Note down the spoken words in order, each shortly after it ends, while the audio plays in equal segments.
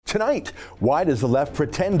Tonight, why does the left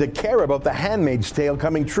pretend to care about The Handmaid's Tale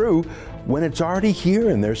coming true when it's already here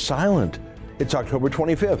and they're silent? It's October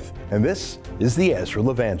 25th, and this is the Ezra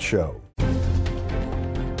Levant Show.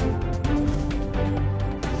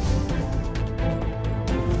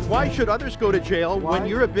 Why should others go to jail when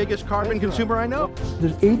you're the biggest carbon consumer I know?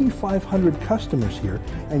 There's 8,500 customers here,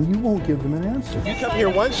 and you won't give them an answer. You come here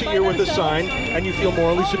once a year with a sign, and you feel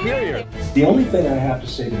morally superior. The only thing I have to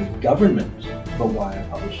say to the government about why I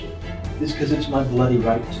publish it is because it's my bloody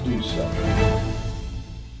right to do so.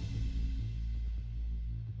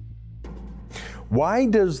 Why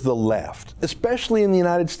does the left, especially in the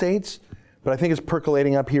United States, but I think it's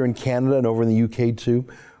percolating up here in Canada and over in the UK too,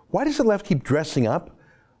 why does the left keep dressing up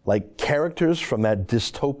like characters from that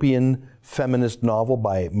dystopian feminist novel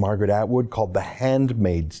by Margaret Atwood called The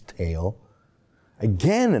Handmaid's Tale?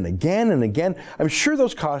 Again and again and again. I'm sure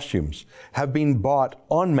those costumes have been bought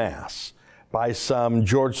en masse by some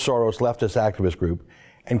George Soros leftist activist group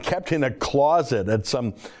and kept in a closet at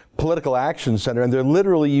some political action center, and they're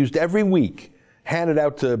literally used every week, handed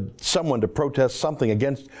out to someone to protest something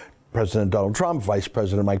against President Donald Trump, Vice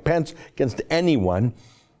President Mike Pence, against anyone.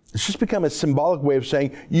 It's just become a symbolic way of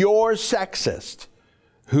saying you're sexist,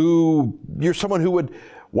 you're someone who would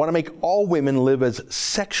want to make all women live as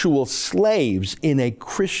sexual slaves in a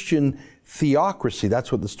Christian theocracy.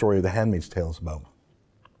 That's what the story of The Handmaid's Tale is about.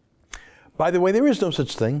 By the way, there is no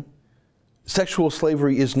such thing. Sexual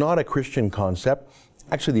slavery is not a Christian concept.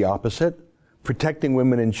 Actually, the opposite. Protecting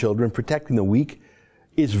women and children, protecting the weak,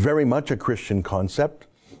 is very much a Christian concept.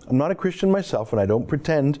 I'm not a Christian myself, and I don't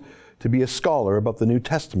pretend to be a scholar about the New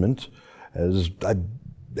Testament, as I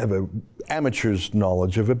have an amateur's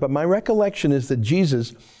knowledge of it, but my recollection is that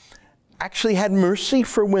Jesus actually had mercy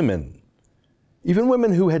for women, even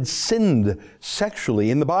women who had sinned sexually.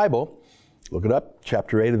 In the Bible, look it up,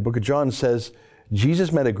 chapter 8 of the book of John says,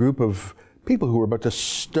 Jesus met a group of people who were about to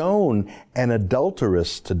stone an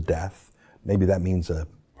adulteress to death. Maybe that means a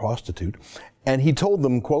prostitute. And he told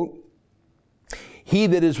them, quote, "He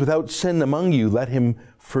that is without sin among you, let him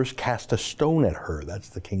first cast a stone at her." That's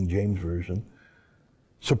the King James Version.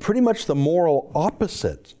 So pretty much the moral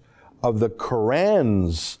opposite of the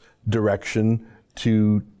Quran's direction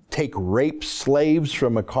to take rape slaves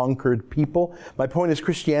from a conquered people. My point is,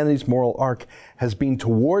 Christianity's moral arc has been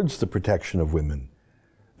towards the protection of women.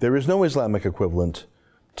 There is no Islamic equivalent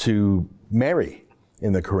to Mary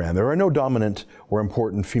in the Quran. There are no dominant or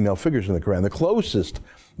important female figures in the Quran. The closest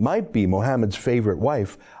might be Muhammad's favorite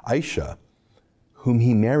wife, Aisha, whom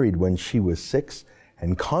he married when she was 6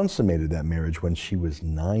 and consummated that marriage when she was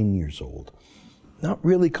 9 years old. Not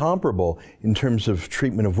really comparable in terms of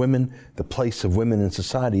treatment of women, the place of women in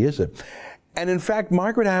society, is it? And in fact,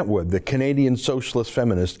 Margaret Atwood, the Canadian socialist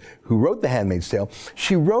feminist who wrote The Handmaid's Tale,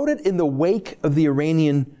 she wrote it in the wake of the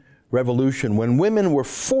Iranian Revolution, when women were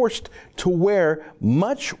forced to wear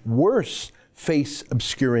much worse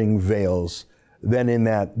face-obscuring veils than in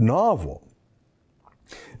that novel.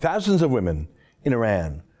 Thousands of women in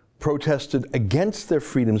Iran protested against their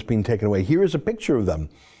freedoms being taken away. Here is a picture of them.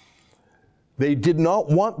 They did not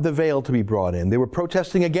want the veil to be brought in. They were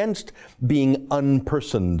protesting against being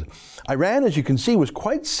unpersoned. Iran, as you can see, was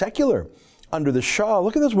quite secular under the Shah.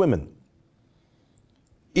 Look at those women.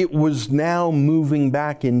 It was now moving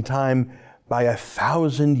back in time by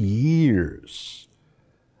 1,000 years.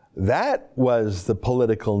 That was the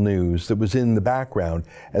political news that was in the background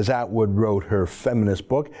as Atwood wrote her feminist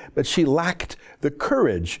book, but she lacked the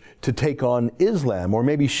courage to take on Islam, or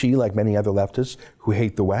maybe she, like many other leftists who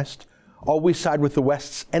hate the West, always side with the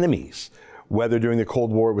West's enemies, whether during the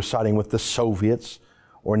Cold War it was siding with the Soviets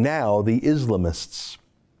or now the Islamists.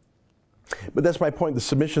 But that's my point. The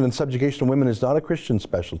submission and subjugation of women is not a Christian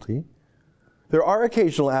specialty. There are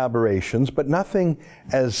occasional aberrations, but nothing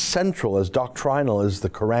as central, as doctrinal as the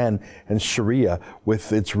Quran and Sharia,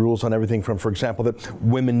 with its rules on everything from, for example, that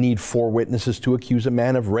women need 4 witnesses to accuse a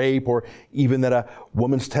man of rape, or even that a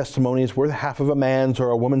woman's testimony is worth half of a man's,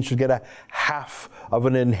 or a woman should get a half of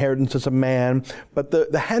an inheritance as a man. But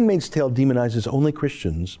the Handmaid's Tale demonizes only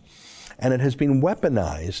Christians, and it has been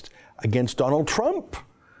weaponized against Donald Trump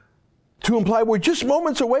to imply we're just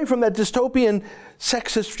moments away from that dystopian,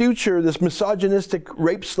 sexist future, this misogynistic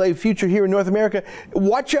rape slave future here in North America.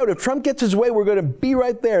 Watch out, if Trump gets his way, we're going to be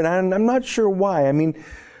right there. And I'm not sure why. I mean,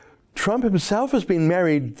 Trump himself has been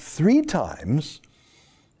married 3 times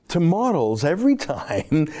to models every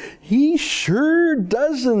time. He sure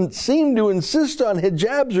doesn't seem to insist on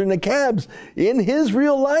hijabs or niqabs in his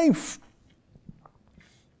real life.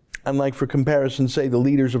 Unlike, for comparison, say, the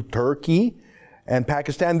leaders of Turkey and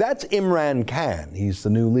Pakistan. That's Imran Khan. He's the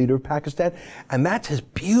new leader of Pakistan. And that's his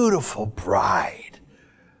beautiful bride,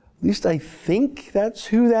 At least I think that's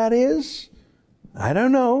who that is. I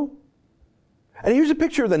don't know. And here's a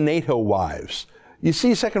picture of the NATO wives. You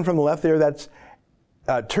see second from the left there, that's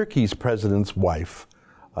Turkey's president's wife,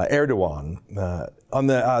 Erdogan, on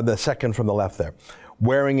the second from the left there,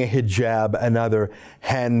 wearing a hijab and other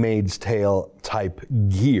Handmaid's Tale type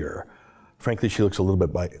gear. Frankly, she looks a little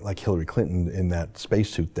bit like Hillary Clinton in that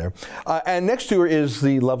spacesuit there. And next to her is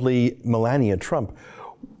the lovely Melania Trump.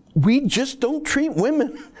 We just don't treat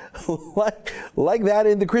women like that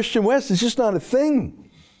in the Christian West. It's just not a thing.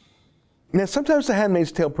 Now, sometimes the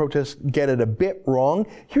Handmaid's Tale protests get it a bit wrong.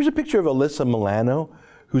 Here's a picture of Alyssa Milano,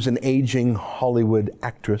 who's an aging Hollywood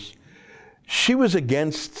actress. She was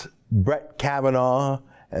against Brett Kavanaugh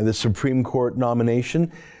and the Supreme Court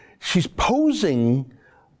nomination. She's posing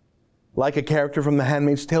like a character from The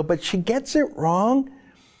Handmaid's Tale, but she gets it wrong.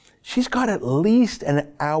 She's got at least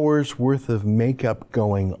an hour's worth of makeup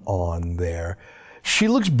going on there. She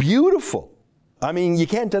looks beautiful. I mean, you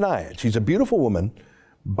can't deny it. She's a beautiful woman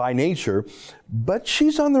by nature, but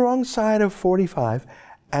she's on the wrong side of 45,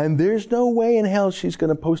 and there's no way in hell she's going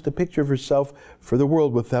to post a picture of herself for the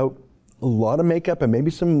world without a lot of makeup and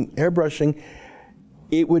maybe some airbrushing.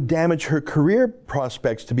 It would damage her career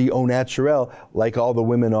prospects to be au naturel like all the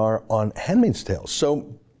women are on Handmaid's Tale.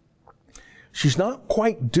 So she's not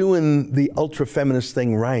quite doing the ultra-feminist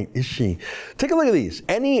thing right, is she? Take a look at these.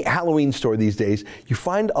 Any Halloween store these days, you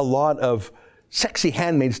find a lot of sexy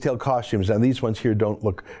Handmaid's Tale costumes. Now, these ones here don't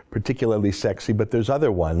look particularly sexy, but there's other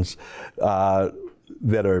ones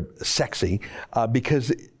that are sexy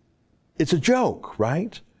because it's a joke,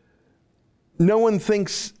 right? No one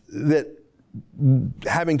thinks that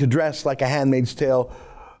having to dress like a Handmaid's Tale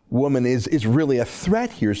woman is really a threat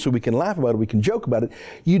here, so we can laugh about it, we can joke about it.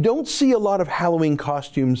 You don't see a lot of Halloween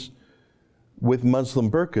costumes with Muslim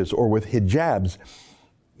burqas or with hijabs,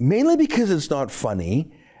 mainly because it's not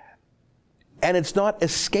funny and it's not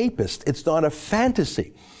escapist, it's not a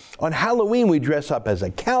fantasy. On Halloween, we dress up as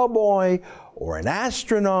a cowboy or an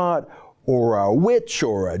astronaut or a witch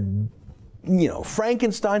or a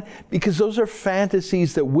Frankenstein, because those are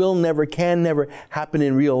fantasies that will never, can never happen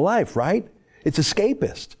in real life, right? It's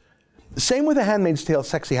escapist. Same with a Handmaid's Tale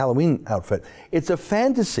sexy Halloween outfit. It's a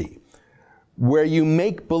fantasy where you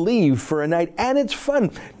make believe for a night, and it's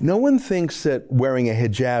fun. No one thinks that wearing a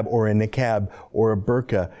hijab or a niqab or a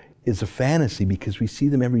burqa is a fantasy, because we see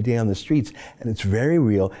them every day on the streets, and it's very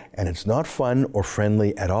real, and it's not fun or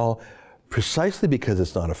friendly at all, precisely because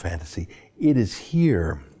it's not a fantasy. It is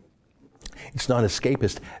here. It's not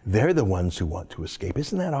escapist. They're the ones who want to escape.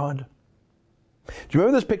 Isn't that odd? Do you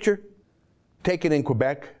remember this picture taken in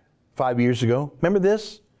Quebec 5 years ago? Remember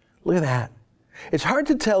this? Look at that. It's hard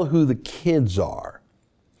to tell who the kids are.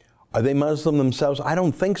 Are they Muslim themselves? I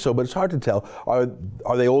don't think so, but it's hard to tell.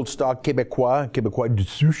 Are they old stock Québécois du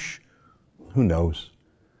souche? Who knows?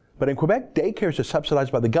 But in Quebec, daycares are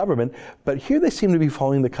subsidized by the government, but here they seem to be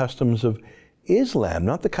following the customs of Islam,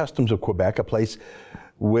 not the customs of Quebec, a place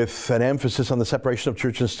with an emphasis on the separation of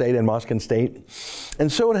church and state and mosque and state.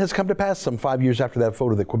 And so it has come to pass some 5 years after that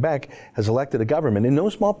photo that Quebec has elected a government, in no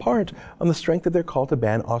small part on the strength of their call to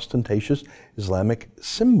ban ostentatious Islamic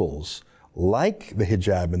symbols like the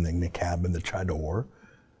hijab and the niqab and the chador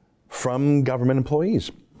from government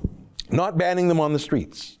employees, not banning them on the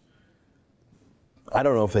streets. I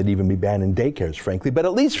don't know if they'd even be banned in daycares, frankly, but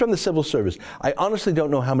at least from the civil service. I honestly don't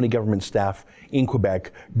know how many government staff in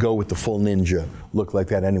Quebec go with the full ninja look like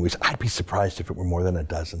that anyways. I'd be surprised if it were more than a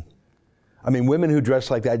dozen. I mean, women who dress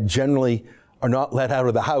like that generally are not let out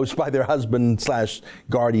of the house by their husband /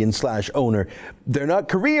 guardian / owner. They're not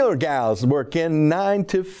career gals working 9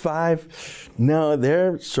 to 5. No,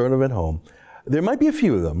 they're sort of at home. There might be a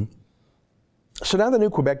few of them. So now the new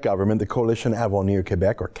Quebec government, the Coalition Avenir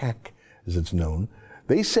Québec, or CAQ as it's known,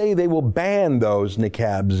 they say they will ban those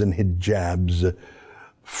niqabs and hijabs,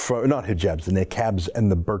 not hijabs, the niqabs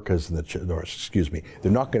and the burqas and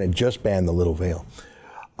they're not going to just ban the little veil.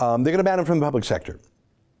 They're going to ban them from the public sector.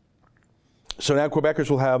 So now Quebecers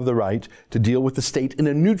will have the right to deal with the state in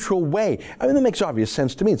a neutral way. I mean, that makes obvious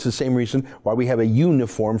sense to me. It's the same reason why we have a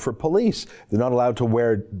uniform for police. They're not allowed to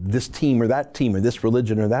wear this team or this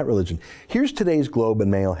religion or that religion. Here's today's Globe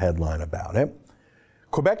and Mail headline about it.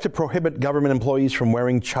 Quebec to prohibit government employees from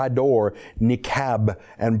wearing chador, niqab,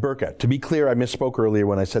 and burqa. To be clear, I misspoke earlier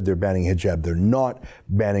when I said they're banning hijab. They're not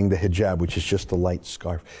banning the hijab, which is just a light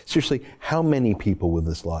scarf. Seriously, how many people will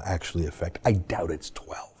this law actually affect? I doubt it's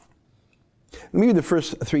 12. Let me read the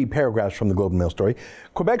first 3 paragraphs from the Globe and Mail story.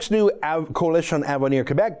 Quebec's new Coalition Avenir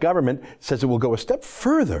Québec government says it will go a step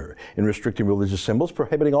further in restricting religious symbols,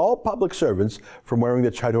 prohibiting all public servants from wearing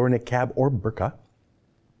the chador, niqab, or burqa.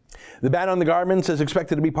 The ban on the garments is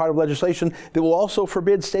expected to be part of legislation that will also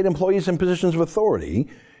forbid state employees in positions of authority,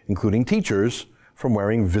 including teachers, from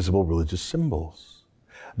wearing visible religious symbols.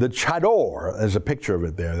 The chador, there's a picture of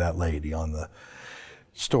it there, that lady on the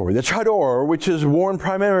story. The chador, which is worn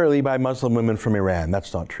primarily by Muslim women from Iran,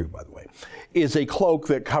 that's not true, by the way, is a cloak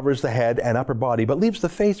that covers the head and upper body but leaves the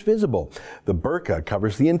face visible. The burqa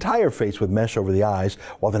covers the entire face with mesh over the eyes,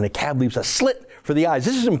 while the niqab leaves a slit for the eyes.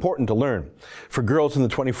 This is important to learn for girls in the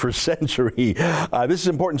 21st century. This is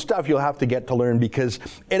important stuff you'll have to get to learn, because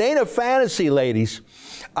it ain't a fantasy, ladies.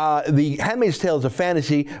 The Handmaid's Tale is a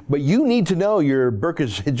fantasy, but you need to know your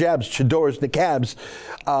burqas, hijabs, chadors,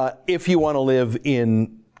 niqabs if you want to live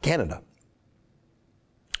in Canada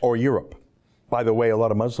or Europe. By the way, a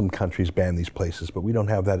lot of Muslim countries ban these places, but we don't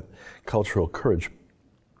have that cultural courage.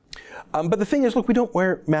 But the thing is, look, we don't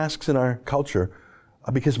wear masks in our culture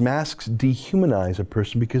because masks dehumanize a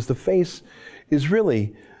person, because the face is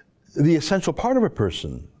really the essential part of a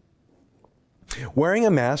person. Wearing a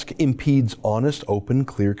mask impedes honest, open,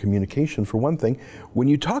 clear communication. For one thing, when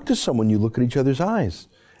you talk to someone, you look at each other's eyes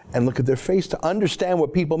and look at their face to understand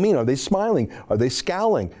what people mean. Are they smiling? Are they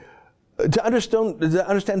scowling? To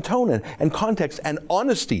understand tone and context and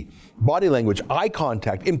honesty, body language, eye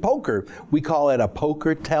contact. In poker, we call it a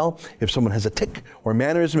poker tell. If someone has a tic or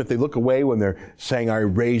mannerism, if they look away when they're saying, I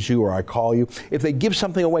raise you or I call you, if they give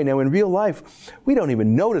something away. Now, in real life, we don't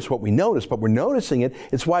even notice what we notice, but we're noticing it.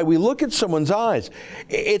 It's why we look at someone's eyes.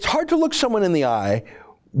 It's hard to look someone in the eye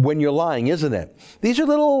when you're lying, isn't it? These are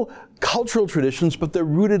little cultural traditions, but they're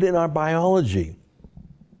rooted in our biology.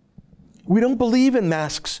 We don't believe in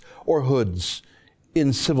masks or hoods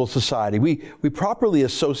in civil society. We properly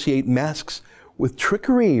associate masks with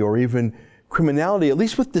trickery or even criminality, at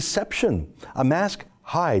least with deception. A mask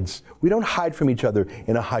hides. We don't hide from each other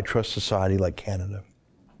in a high-trust society like Canada.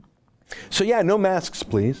 So yeah, no masks,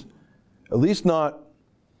 please. At least not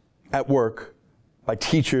at work by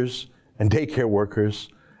teachers and daycare workers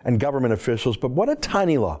and government officials. But what a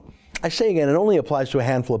tiny law. I say again, it only applies to a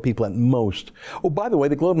handful of people at most. Oh, by the way,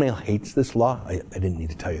 the Globe and Mail hates this law. I didn't need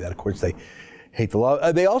to tell you that. Of course, they hate the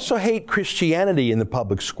law. They also hate Christianity in the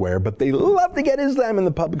public square, but they love to get Islam in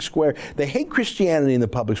the public square. They hate Christianity in the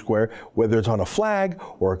public square, whether it's on a flag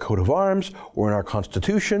or a coat of arms or in our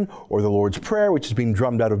Constitution or the Lord's Prayer, which has been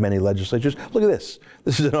drummed out of many legislatures. Look at this.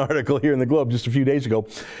 This is an article here in the Globe just a few days ago.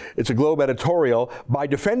 It's a Globe editorial. By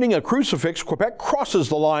defending a crucifix, Quebec crosses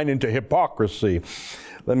the line into hypocrisy.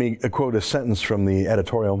 Let me quote a sentence from the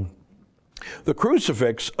editorial. The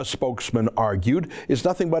crucifix, a spokesman argued, is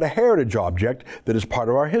nothing but a heritage object that is part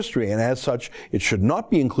of our history, and as such, it should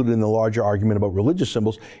not be included in the larger argument about religious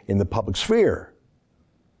symbols in the public sphere.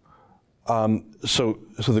 So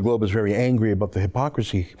the Globe is very angry about the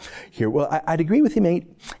hypocrisy here. Well, I'd agree with you, mate,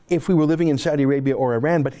 if we were living in Saudi Arabia or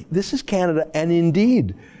Iran, but this is Canada, and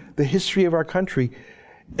indeed, the history of our country,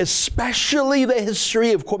 especially the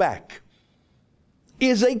history of Quebec,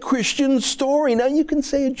 is a Christian story. Now, you can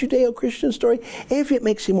say a Judeo-Christian story if it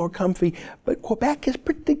makes you more comfy, but Quebec is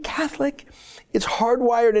pretty Catholic. It's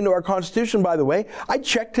hardwired into our Constitution, by the way. I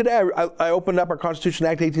checked today. I opened up our Constitution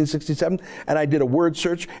Act 1867, and I did a word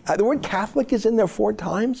search. The word Catholic is in there 4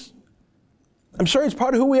 times. I'm sorry, it's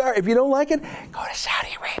part of who we are. If you don't like it, go to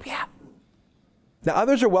Saudi Arabia. Now,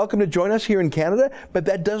 others are welcome to join us here in Canada, but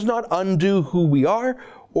that does not undo who we are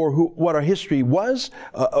or what our history was,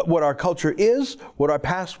 what our culture is, what our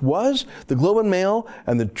past was. The Globe and Mail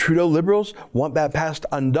and the Trudeau Liberals want that past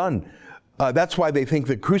undone. That's why they think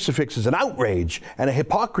the crucifix is an outrage and a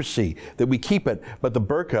hypocrisy that we keep it, but the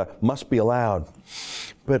burqa must be allowed.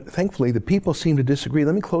 But thankfully, the people seem to disagree.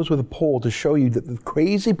 Let me close with a poll to show you that the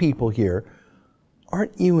crazy people here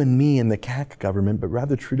aren't you and me and the CAQ government, but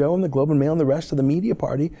rather Trudeau and the Globe and Mail and the rest of the media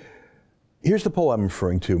party. Here's the poll I'm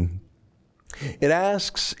referring to. It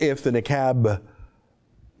asks if the niqab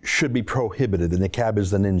should be prohibited. The niqab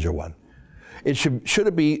is the ninja one. Should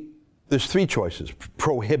it be, there's 3 choices.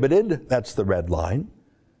 Prohibited, that's the red line.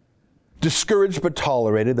 Discouraged but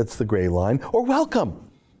tolerated, that's the gray line. Or welcome,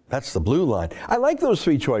 that's the blue line. I like those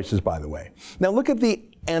 3 choices, by the way. Now look at the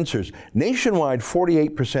answers. Nationwide,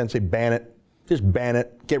 48% say ban it. Just ban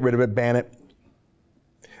it, get rid of it, ban it.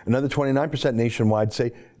 Another 29% nationwide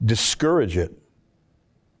say discourage it.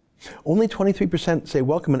 Only 23% say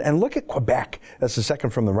welcome it. And look at Quebec. That's the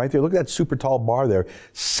second from the right there. Look at that super tall bar there.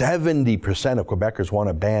 70% of Quebecers want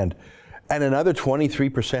it banned. And another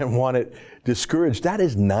 23% want it discouraged. That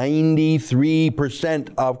is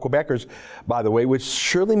 93% of Quebecers, by the way, which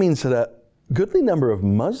surely means that a goodly number of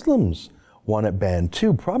Muslims want it banned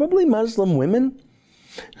too. Probably Muslim women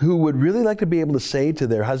who would really like to be able to say to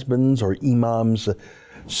their husbands or imams,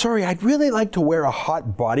 sorry, I'd really like to wear a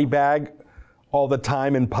hot body bag all the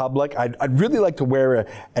time in public. I'd really like to wear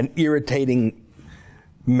an irritating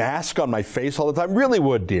mask on my face all the time. Really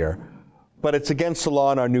would, dear. But it's against the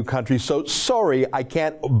law in our new country, so sorry, I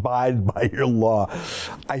can't abide by your law.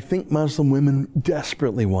 I think Muslim women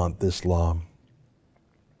desperately want this law.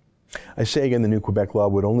 I say again, the new Quebec law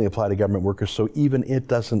would only apply to government workers, so even it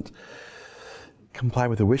doesn't comply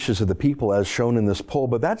with the wishes of the people as shown in this poll.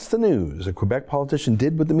 But that's the news. A Quebec politician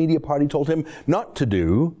did what the media party told him not to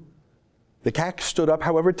do. The CAQ stood up,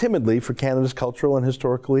 however timidly, for Canada's cultural and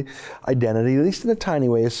historical identity, at least in a tiny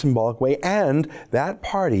way, a symbolic way, and that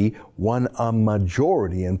party won a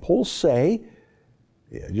majority. And polls say,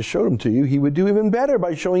 I just showed them to you, he would do even better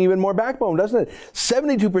by showing even more backbone, doesn't it?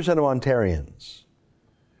 72% of Ontarians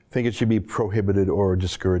think it should be prohibited or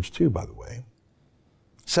discouraged too, by the way.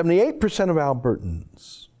 78% of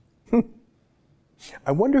Albertans.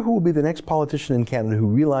 I wonder who will be the next politician in Canada who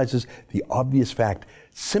realizes the obvious fact.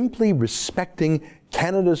 Simply respecting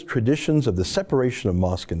Canada's traditions of the separation of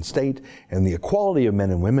mosque and state and the equality of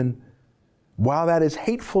men and women, while that is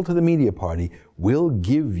hateful to the media party, will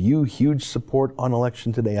give you huge support on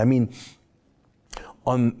election day. I mean,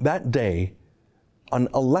 on that day, on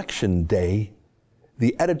election day,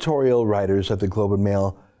 the editorial writers at the Globe and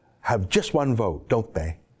Mail have just one vote, don't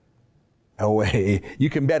they? Oh, you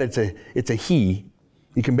can bet it's a he.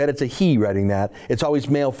 You can bet it's a he writing that. It's always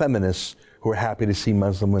male feminists who are happy to see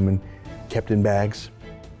Muslim women kept in bags.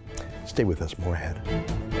 Stay with us, more ahead.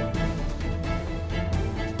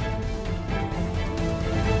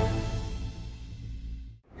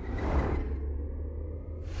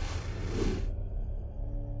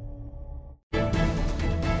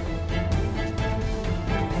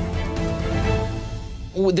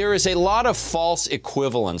 There is a lot of false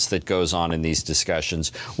equivalence that goes on in these discussions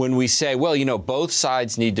when we say, well, you know, both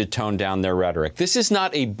sides need to tone down their rhetoric. This is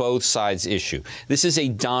not a both sides issue. This is a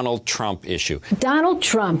Donald Trump issue. Donald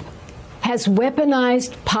Trump has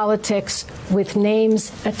weaponized politics with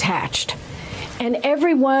names attached. And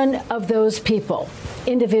every one of those people,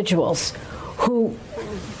 individuals, who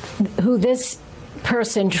this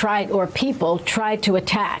person tried, or people tried to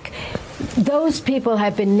attack, those people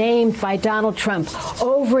have been named by Donald Trump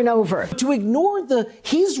over and over. To ignore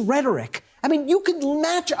his rhetoric, I mean, you could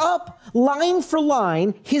match up line for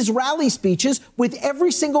line his rally speeches with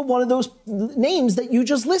every single one of those names that you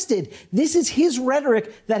just listed. This is his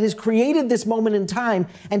rhetoric that has created this moment in time,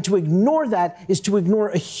 and to ignore that is to ignore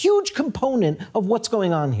a huge component of what's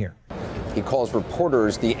going on here. He calls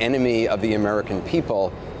reporters the enemy of the American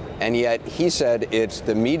people, and yet he said it's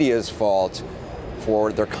the media's fault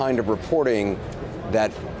for their kind of reporting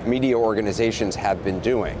that media organizations have been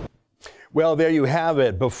doing. Well, there you have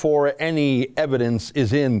it. Before any evidence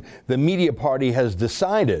is in, the media party has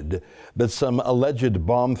decided that some alleged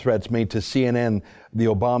bomb threats made to CNN, the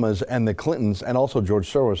Obamas, and the Clintons, and also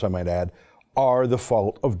George Soros, I might add, are the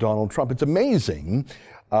fault of Donald Trump. It's amazing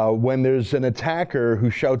when there's an attacker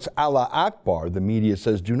who shouts Allah Akbar, the media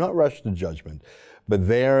says, do not rush to judgment. But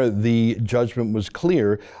there, the judgment was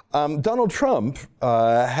clear. Donald Trump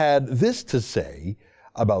had this to say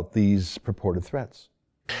about these purported threats.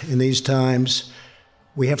 In these times,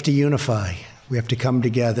 we have to unify. We have to come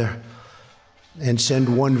together and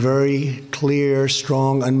send one very clear,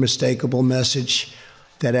 strong, unmistakable message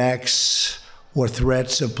that acts or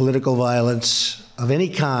threats of political violence of any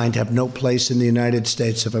kind have no place in the United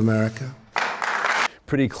States of America.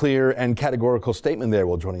 Pretty clear and categorical statement there.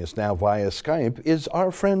 Well, joining us now via Skype is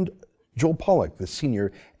our friend Joel Pollak, the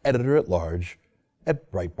senior editor-at-large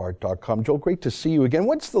at Breitbart.com. Joel, great to see you again.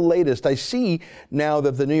 What's the latest? I see now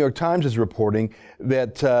that the New York Times is reporting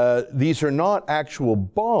that these are not actual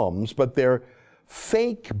bombs, but they're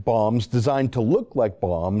fake bombs designed to look like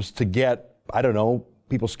bombs to get, I don't know,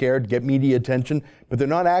 people scared, get media attention, but they're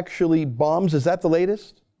not actually bombs. Is that the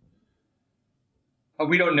latest?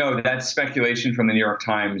 We don't know. That's speculation from the New York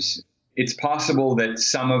Times. It's possible that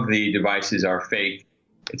some of the devices are fake.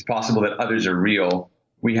 It's possible that others are real.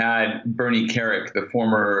 We had Bernie Kerik, the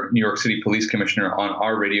former New York City police commissioner, on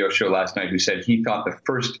our radio show last night, who said he thought the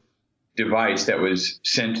first device that was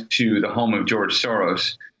sent to the home of George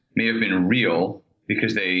Soros may have been real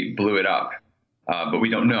because they blew it up. But we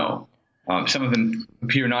don't know. Some of them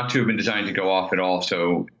appear not to have been designed to go off at all.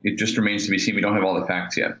 So it just remains to be seen. We don't have all the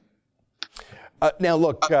facts yet. Now,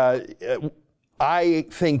 look, I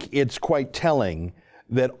think it's quite telling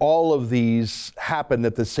that all of these happened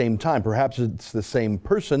at the same time. Perhaps it's the same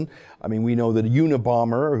person. I mean, we know that a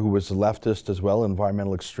Unabomber, who was a leftist as well,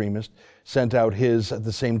 environmental extremist, sent out his at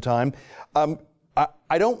the same time.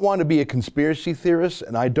 I don't want to be a conspiracy theorist,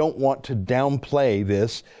 and I don't want to downplay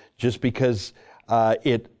this just because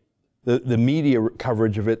the media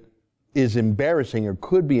coverage of it is embarrassing or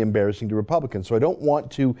could be embarrassing to Republicans. So I don't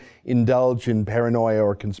want to indulge in paranoia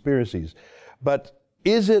or conspiracies. But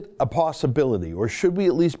is it a possibility, or should we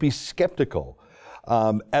at least be skeptical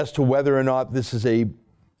as to whether or not this is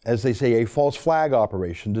as they say, a false flag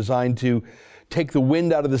operation designed to take the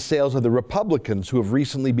wind out of the sails of the Republicans who have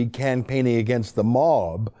recently been campaigning against the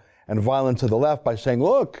mob and violence of the left by saying,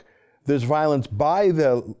 look, there's violence by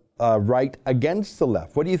the right against the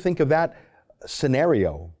left. What do you think of that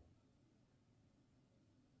scenario?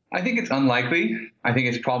 I think it's unlikely. I think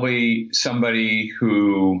it's probably somebody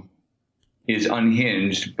who is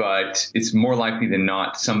unhinged, but it's more likely than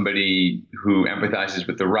not somebody who empathizes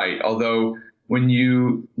with the right. Although when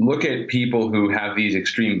you look at people who have these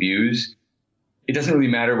extreme views, it doesn't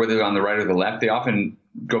really matter whether they're on the right or the left. They often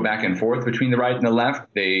go back and forth between the right and the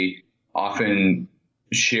left. They often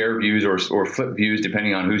share views or flip views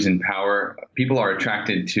depending on who's in power. People are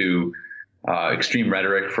attracted to extreme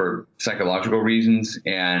rhetoric for psychological reasons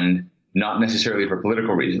and not necessarily for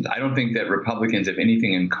political reasons. I don't think that Republicans have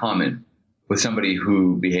anything in common with somebody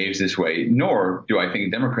who behaves this way, nor do I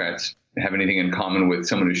think Democrats have anything in common with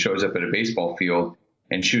someone who shows up at a baseball field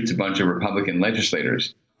and shoots a bunch of Republican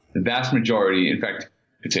legislators. The vast majority, in fact,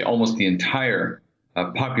 I'd say almost the entire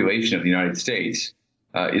population of the United States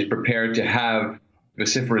is prepared to have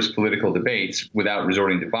vociferous political debates without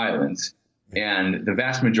resorting to violence. And the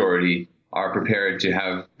vast majority are prepared to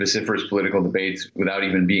have vociferous political debates without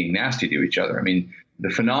even being nasty to each other. I mean, the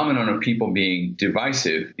phenomenon of people being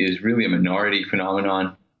divisive is really a minority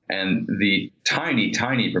phenomenon, and the tiny,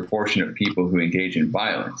 tiny proportion of people who engage in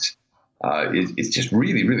violence is just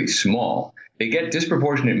really, really small. They get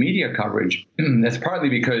disproportionate media coverage. That's partly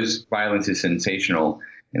because violence is sensational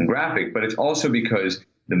and graphic, but it's also because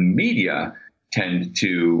the media tend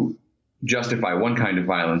to justify one kind of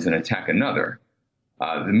violence and attack another.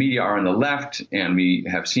 The media are on the left, and we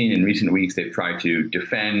have seen in recent weeks they've tried to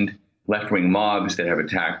defend left-wing mobs that have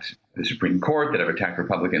attacked the Supreme Court, that have attacked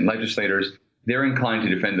Republican legislators. They're inclined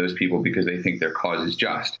to defend those people because they think their cause is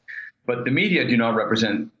just. But the media do not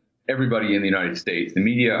represent everybody in the United States. The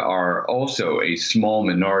media are also a small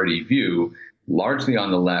minority view, largely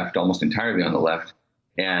on the left, almost entirely on the left.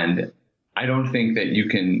 And I don't think that you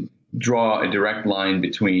can draw a direct line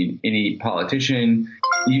between any politician,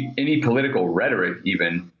 any political rhetoric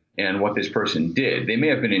even, and what this person did. They may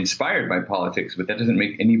have been inspired by politics, but that doesn't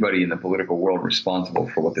make anybody in the political world responsible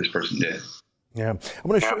for what this person did. Yeah. I'm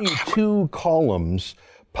going to show you two columns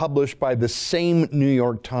published by the same New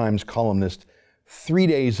York Times columnist 3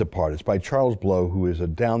 days apart. It's by Charles Blow, who is a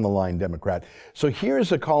down-the-line Democrat. So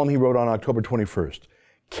here's a column he wrote on October 21st.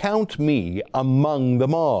 Count me among the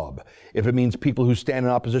mob, if it means people who stand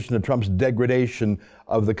in opposition to Trump's degradation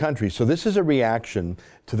of the country. So this is a reaction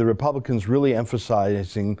to the Republicans really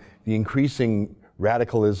emphasizing the increasing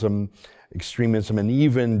radicalism, extremism, and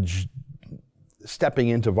even stepping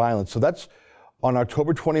into violence. So that's on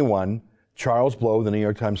October 21, Charles Blow, the New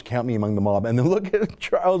York Times, count me among the mob. And then look at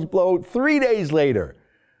Charles Blow 3 days later.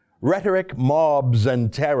 Rhetoric, mobs,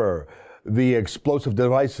 and terror. The explosive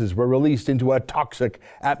devices were released into a toxic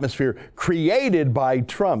atmosphere created by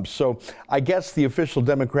Trump. So I guess the official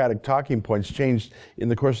Democratic talking points changed in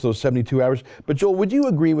the course of those 72 hours. But Joel, would you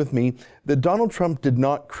agree with me that Donald Trump did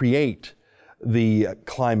not create the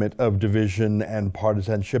climate of division and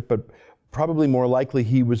partisanship, but probably more likely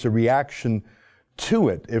he was a reaction to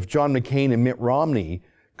it? If John McCain and Mitt Romney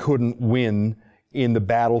couldn't win in the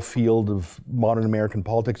battlefield of modern American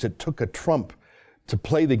politics, it took a Trump to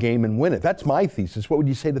play the game and win it. That's my thesis. What would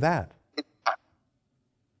you say to that?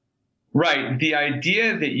 Right. The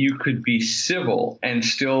idea that you could be civil and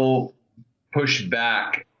still push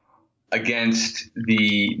back against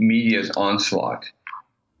the media's onslaught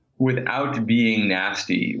without being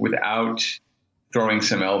nasty, without throwing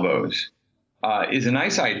some elbows, is a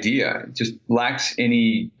nice idea. It just lacks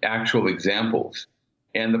any actual examples.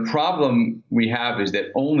 And the problem we have is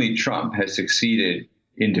that only Trump has succeeded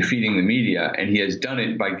in defeating the media, and he has done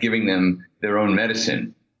it by giving them their own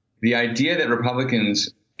medicine. The idea that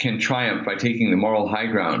Republicans can triumph by taking the moral high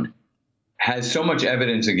ground has so much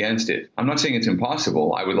evidence against it. I'm not saying it's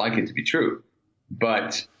impossible. I would like it to be true.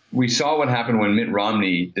 But we saw what happened when Mitt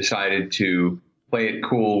Romney decided to play it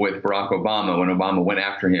cool with Barack Obama when Obama went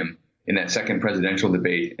after him in that second presidential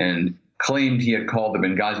debate and claimed he had called the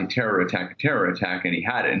Benghazi terror attack a terror attack, and he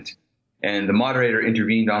hadn't. And the moderator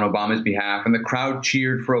intervened on Obama's behalf, and the crowd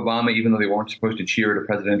cheered for Obama, even though they weren't supposed to cheer at a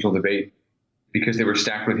presidential debate because they were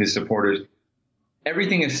stacked with his supporters.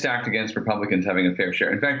 Everything is stacked against Republicans having a fair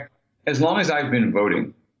share. In fact, as long as I've been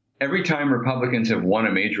voting, every time Republicans have won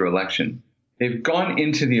a major election, they've gone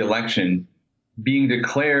into the election being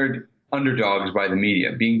declared underdogs by the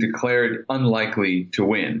media, being declared unlikely to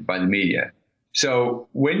win by the media. So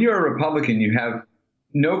when you're a Republican, you have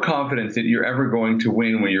no confidence that you're ever going to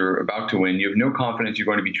win when you're about to win. You have no confidence you're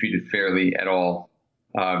going to be treated fairly at all.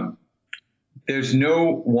 There's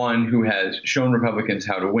no one who has shown Republicans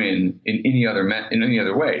how to win in any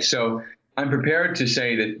other way. So I'm prepared to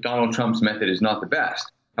say that Donald Trump's method is not the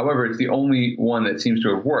best. However, it's the only one that seems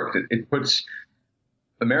to have worked. It puts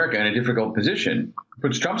America in a difficult position,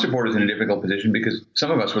 puts Trump supporters in a difficult position, because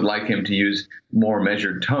some of us would like him to use more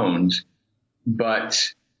measured tones,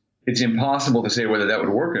 but it's impossible to say whether that would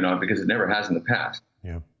work or not, because it never has in the past.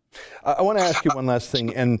 Yeah. I want to ask you one last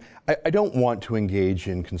thing, and I don't want to engage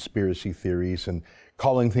in conspiracy theories and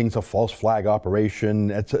calling things a false flag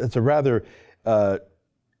operation. It's a rather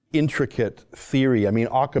intricate theory. I mean,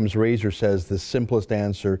 Occam's razor says the simplest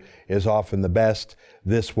answer is often the best.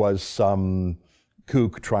 This was some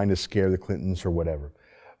kook trying to scare the Clintons or whatever.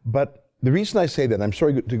 But the reason I say that, I'm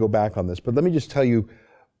sorry to go back on this, but let me just tell you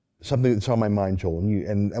something that's on my mind, Joel,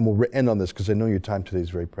 and we'll end on this because I know your time today is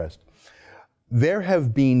very pressed. There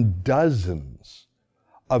have been dozens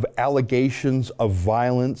of allegations of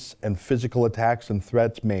violence and physical attacks and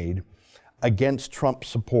threats made against Trump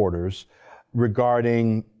supporters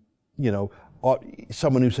regarding,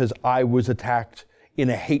 someone who says, I was attacked in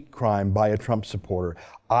a hate crime by a Trump supporter.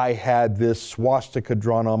 I had this swastika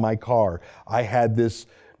drawn on my car. I had this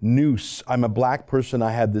noose. I'm a black person.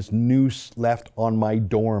 I had this noose left on my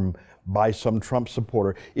dorm by some Trump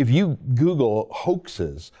supporter. If you Google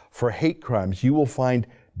hoaxes for hate crimes, you will find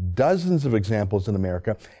dozens of examples in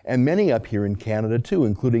America, and many up here in Canada too,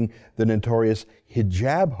 including the notorious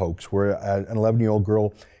hijab hoax, where an 11-year-old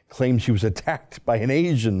girl claimed she was attacked by an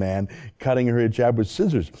Asian man cutting her hijab with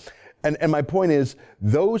scissors. And my point is,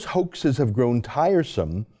 those hoaxes have grown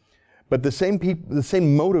tiresome, but the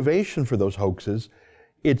same motivation for those hoaxes,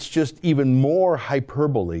 it's just even more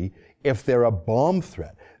hyperbole if they're a bomb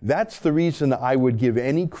threat. That's the reason I would give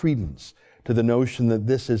any credence to the notion that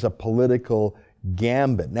this is a political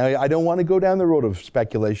gambit. Now, I don't want to go down the road of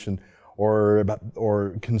speculation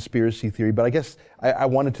or conspiracy theory, but I guess I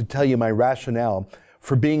wanted to tell you my rationale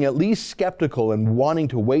for being at least skeptical and wanting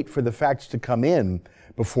to wait for the facts to come in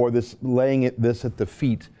before laying this at the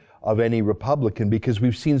feet of any Republican, because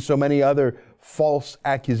we've seen so many other false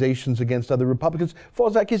accusations against other Republicans,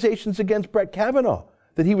 false accusations against Brett Kavanaugh,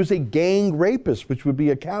 that he was a gang rapist, which would be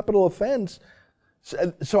a capital offense.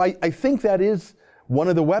 So I think that is one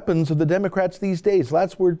of the weapons of the Democrats these days.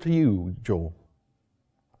 Last word to you, Joel.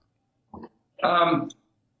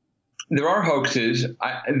 There are hoaxes.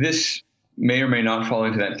 This may or may not fall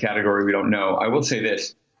into that category. We don't know. I will say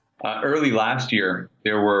this. Early last year,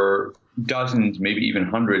 there were dozens, maybe even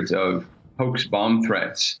hundreds of hoax bomb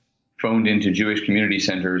threats phoned into Jewish community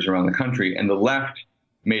centers around the country, and the left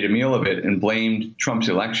made a meal of it and blamed Trump's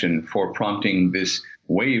election for prompting this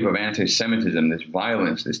wave of anti-Semitism, this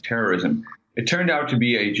violence, this terrorism. It turned out to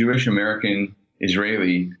be a Jewish American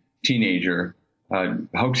Israeli teenager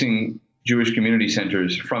hoaxing Jewish community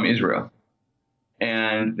centers from Israel.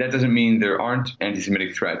 And that doesn't mean there aren't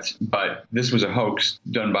anti-Semitic threats, but this was a hoax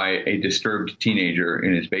done by a disturbed teenager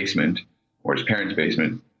in his basement, or his parents'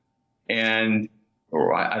 basement.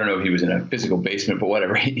 Or I don't know if he was in a physical basement, but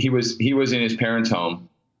whatever. He was in his parents' home.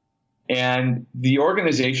 And the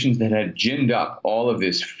organizations that had ginned up all of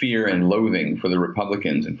this fear and loathing for the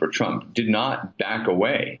Republicans and for Trump did not back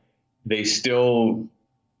away. They still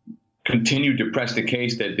continued to press the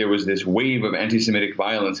case that there was this wave of anti-Semitic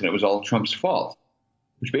violence and it was all Trump's fault,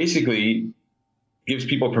 which basically gives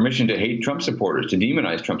people permission to hate Trump supporters, to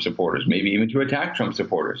demonize Trump supporters, maybe even to attack Trump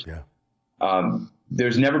supporters. Yeah.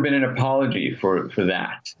 There's never been an apology for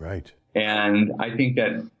that. Right. And I think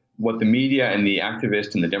that what the media and the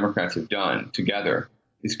activists and the Democrats have done together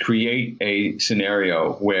is create a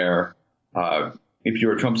scenario where if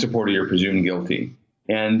you're a Trump supporter, you're presumed guilty.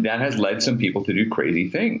 And that has led some people to do crazy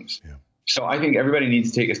things. Yeah. So I think everybody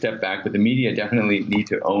needs to take a step back, but the media definitely need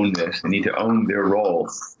to own this. They need to own their role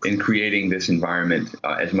in creating this environment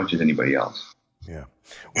as much as anybody else. Yeah.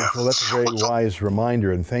 Well, that's a very wise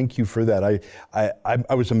reminder, and thank you for that.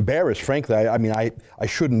 I was embarrassed, frankly. I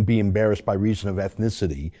shouldn't be embarrassed by reason of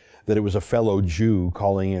ethnicity, that it was a fellow Jew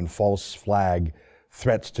calling in false flag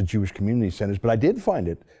threats to Jewish community centers, but I did find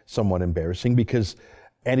it somewhat embarrassing because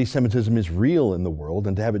anti-Semitism is real in the world,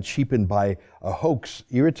 and to have it cheapened by a hoax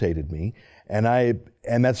irritated me. And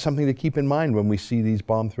that's something to keep in mind when we see these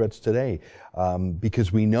bomb threats today,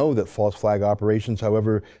 because we know that false flag operations,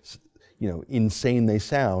 however insane they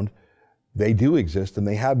sound, they do exist and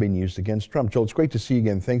they have been used against Trump. Joel, it's great to see you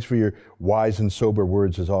again. Thanks for your wise and sober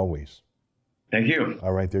words as always. Thank you.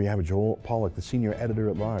 All right, there you have it. Joel Pollak, the senior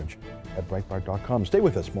editor-at-large at Breitbart.com. Stay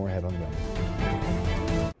with us. More ahead on the web.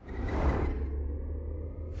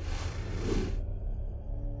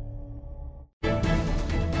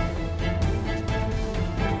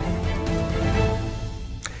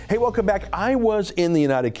 Hey, welcome back. I was in the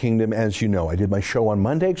United Kingdom, as you know. I did my show on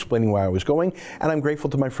Monday explaining where I was going, and I'm grateful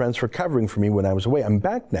to my friends for covering for me when I was away. I'm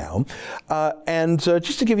back now, and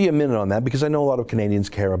just to give you a minute on that, because I know a lot of Canadians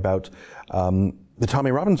care about the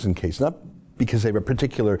Tommy Robinson case, not because they have a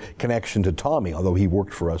particular connection to Tommy, although he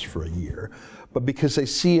worked for us for a year, but because they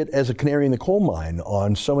see it as a canary in the coal mine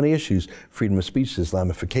on so many issues: freedom of speech,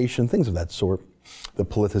 Islamification, things of that sort, the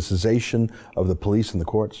politicization of the police and the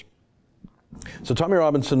courts. So Tommy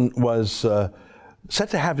Robinson was set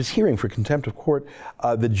to have his hearing for contempt of court.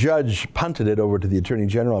 The judge punted it over to the Attorney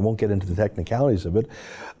General. I won't get into the technicalities of it.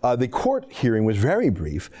 The court hearing was very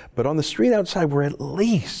brief, but on the street outside were at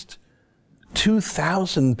least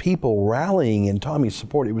 2,000 people rallying in Tommy's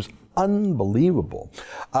support. It was unbelievable.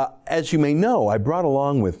 As you may know, I brought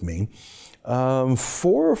along with me 4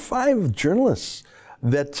 or 5 journalists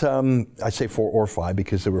that, I say 4 or 5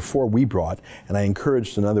 because there were 4 we brought, and I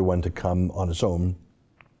encouraged another one to come on his own.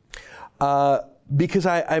 Because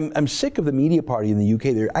I'm sick of the media party in the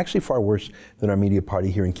UK. They're actually far worse than our media party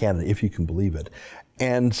here in Canada, if you can believe it.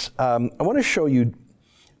 And I want to show you,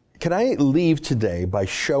 can I leave today by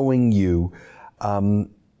showing you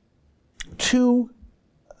 2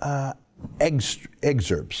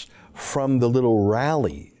 excerpts from the little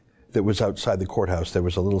rally that was outside the courthouse. There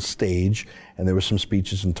was a little stage, and there were some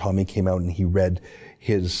speeches, and Tommy came out and he read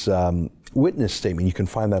his witness statement. You can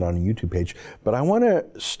find that on a YouTube page. But I want to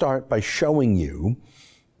start by showing you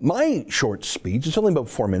my short speech. It's only about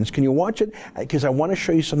 4 minutes. Can you watch it? Because I want to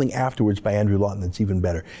show you something afterwards by Andrew Lawton that's even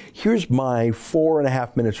better. Here's my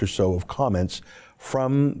 4.5 minutes or so of comments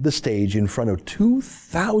from the stage in front of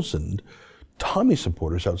 2,000 Tommy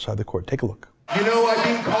supporters outside the court. Take a look. You know, I've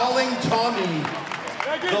been calling Tommy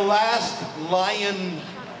the last lion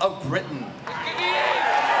of Britain.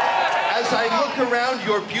 As I look around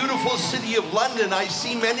your beautiful city of London, I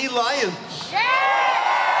see many lions.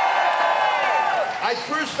 At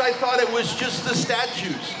first I thought it was just the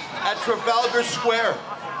statues at Trafalgar Square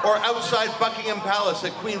or outside Buckingham Palace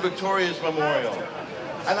at Queen Victoria's Memorial.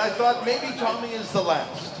 And I thought maybe Tommy is the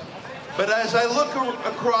last. But as I look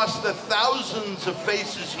across the thousands of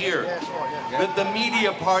faces here, that the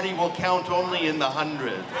media party will count only in the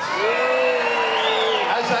hundreds.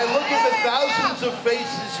 As I look at the thousands of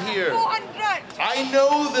faces here, I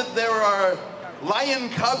know that there are lion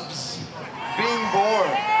cubs being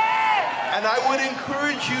born. And I would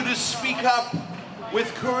encourage you to speak up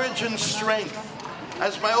with courage and strength.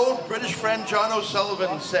 As my old British friend John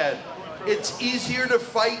O'Sullivan said, it's easier to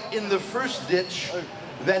fight in the first ditch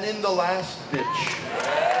than in the last ditch.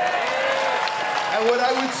 And what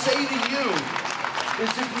I would say to you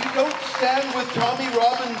is if you don't stand with Tommy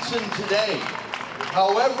Robinson today,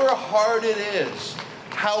 however hard it is,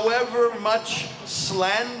 however much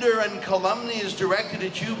slander and calumny is directed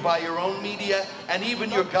at you by your own media and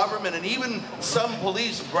even your government and even some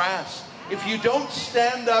police brass, if you don't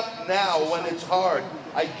stand up now when it's hard,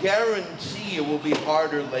 I guarantee it will be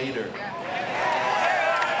harder later.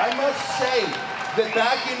 I must say that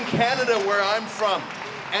back in Canada where I'm from,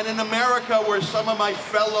 and in America where some of my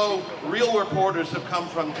fellow real reporters have come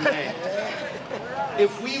from today,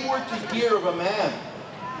 if we were to hear of a man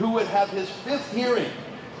who would have his 5th hearing,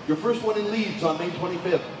 your first one in Leeds on May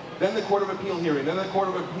 25th, then the Court of Appeal hearing, then the Court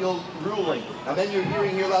of Appeal ruling, and then your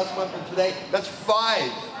hearing here last month and today, that's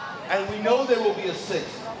 5. And we know there will be a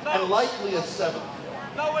 6th, and likely a 7th.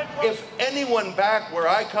 If anyone back where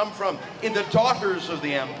I come from, in the daughters of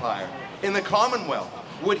the empire, in the Commonwealth,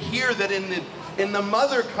 would hear that in the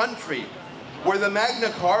mother country, where the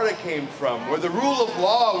Magna Carta came from, where the rule of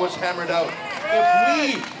law was hammered out,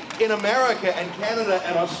 if we in America and Canada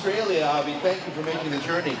and Australia, Avi, thank you for making the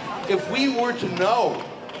journey, if we were to know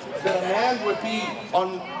that a man would be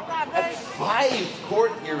at 5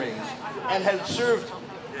 court hearings and had served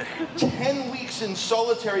 10 weeks in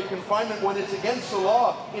solitary confinement when it's against the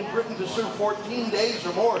law in Britain to serve 14 days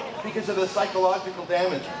or more because of the psychological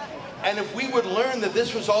damage. And if we would learn that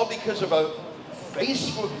this was all because of a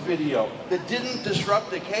Facebook video that didn't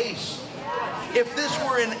disrupt a case, if this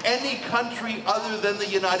were in any country other than the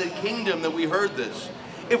United Kingdom that we heard this,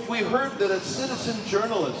 if we heard that a citizen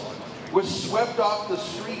journalist was swept off the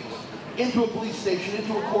street into a police station,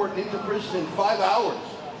 into a court, and into prison in 5 hours,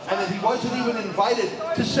 and that he wasn't even invited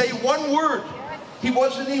to say one word. He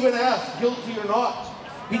wasn't even asked, guilty or not.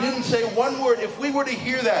 He didn't say one word. If we were to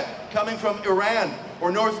hear that coming from Iran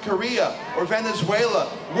or North Korea or Venezuela,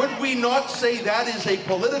 would we not say that is a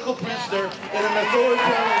political prisoner in an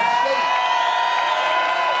authoritarian state?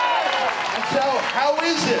 And so how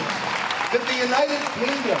is it that the United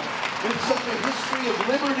Kingdom, with such a history of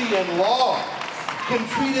liberty and law, can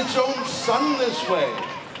treat its own son this way?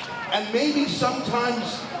 And maybe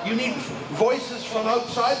sometimes you need voices from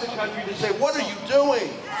outside the country to say, what are you doing?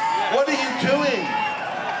 What are you doing?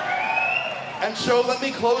 And so let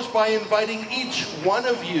me close by inviting each one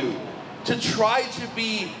of you to try to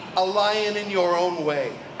be a lion in your own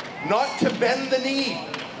way. Not to bend the knee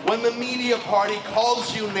when the media party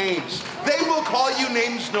calls you names. They will call you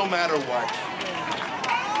names no matter what.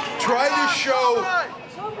 Try to show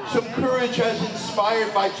some courage as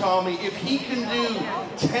inspired by Tommy. If he can do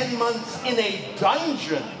 10 months in a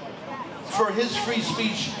dungeon for his free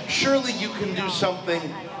speech, surely you can do something,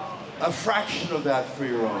 a fraction of that for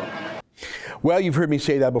your own. Well, you've heard me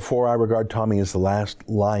say that before. I regard Tommy as the last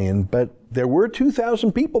lion, but there were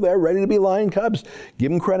 2,000 people there ready to be lion cubs.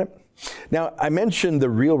 Give them credit. Now, I mentioned the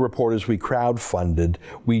Real reporters we crowdfunded.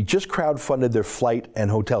 We just crowdfunded their flight and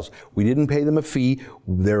hotels. We didn't pay them a fee.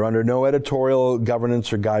 They're under no editorial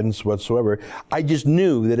governance or guidance whatsoever. I just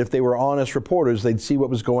knew that if they were honest reporters, they'd see what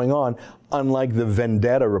was going on, unlike the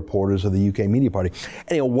vendetta reporters of the UK media party.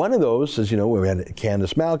 And one of those, as you know, we had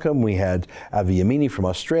Candace Malcolm, we had Avi Yamini from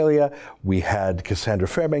Australia, we had Cassandra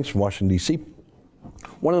Fairbanks from Washington, D.C.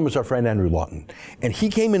 One of them was our friend Andrew Lawton. And he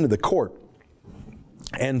came into the court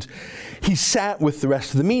and he sat with the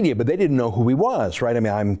rest of the media, but they didn't know who he was, right? I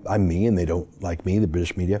mean, I'm me, and they don't like me, the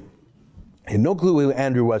British media. They had no clue who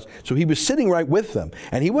Andrew was, so he was sitting right with them.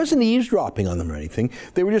 And he wasn't eavesdropping on them or anything.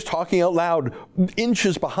 They were just talking out loud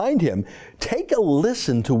inches behind him. Take a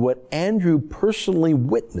listen to what Andrew personally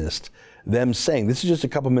witnessed them saying. This is just a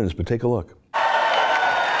couple minutes, but take a look.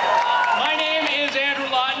 My name is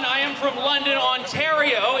Andrew Lawton. I am from London,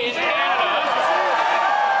 Ontario, in Canada.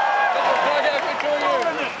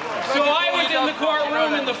 So I was in the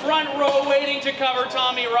courtroom in the front row waiting to cover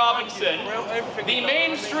Tommy Robinson. The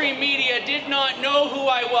mainstream media did not know who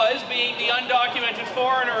I was, being the undocumented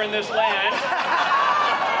foreigner in this land.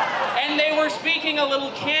 And they were speaking a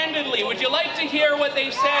little candidly. Would you like to hear what they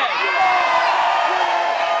said?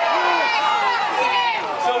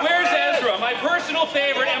 So where's Ezra, my personal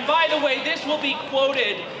favorite? And by the way, this will be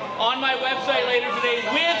quoted on my website later today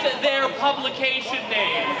with their publication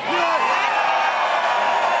name.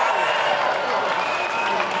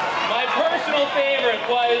 Personal favorite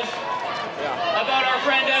was about our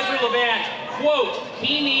friend Ezra Levant. Quote,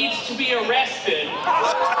 he needs to be arrested.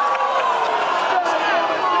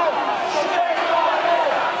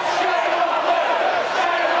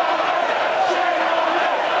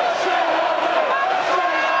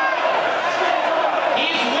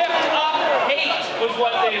 He's whipped up hate, was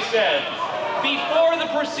what they said. Before the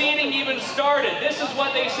proceeding even started, this is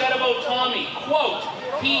what they said about Tommy. Quote,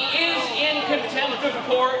 he is in contempt of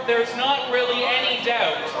court, there's not really any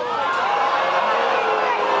doubt.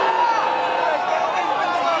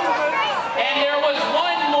 And there was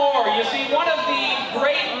one more. You see, one of the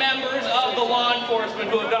great members of the law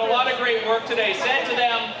enforcement who have done a lot of great work today said to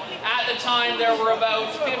them, at the time there were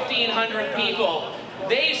about 1,500 people.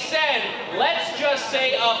 They said, let's just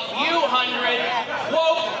say a few hundred,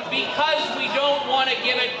 quote, because we don't want to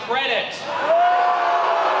give it credit.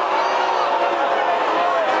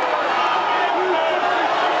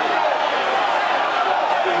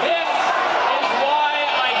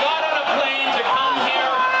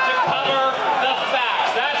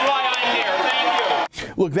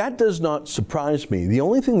 Look, that does not surprise me. The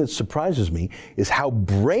only thing that surprises me is how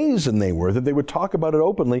brazen they were that they would talk about it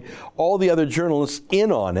openly. All the other journalists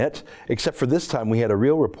in on it, except for this time we had a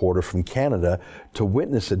Real reporter from Canada to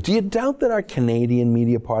witness it. Do you doubt that our Canadian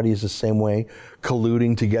media party is the same way,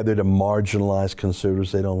 colluding together to marginalize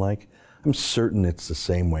conservatives they don't like? I'm certain it's the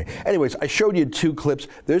same way. Anyways, I showed you 2 clips.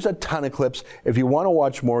 There's a ton of clips. If you want to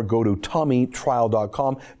watch more, go to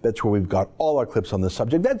TommyTrial.com. That's where we've got all our clips on this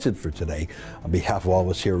subject. That's it for today. On behalf of all of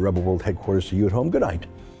us here at Rebel World Headquarters, to you at home, good night.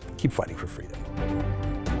 Keep fighting for freedom.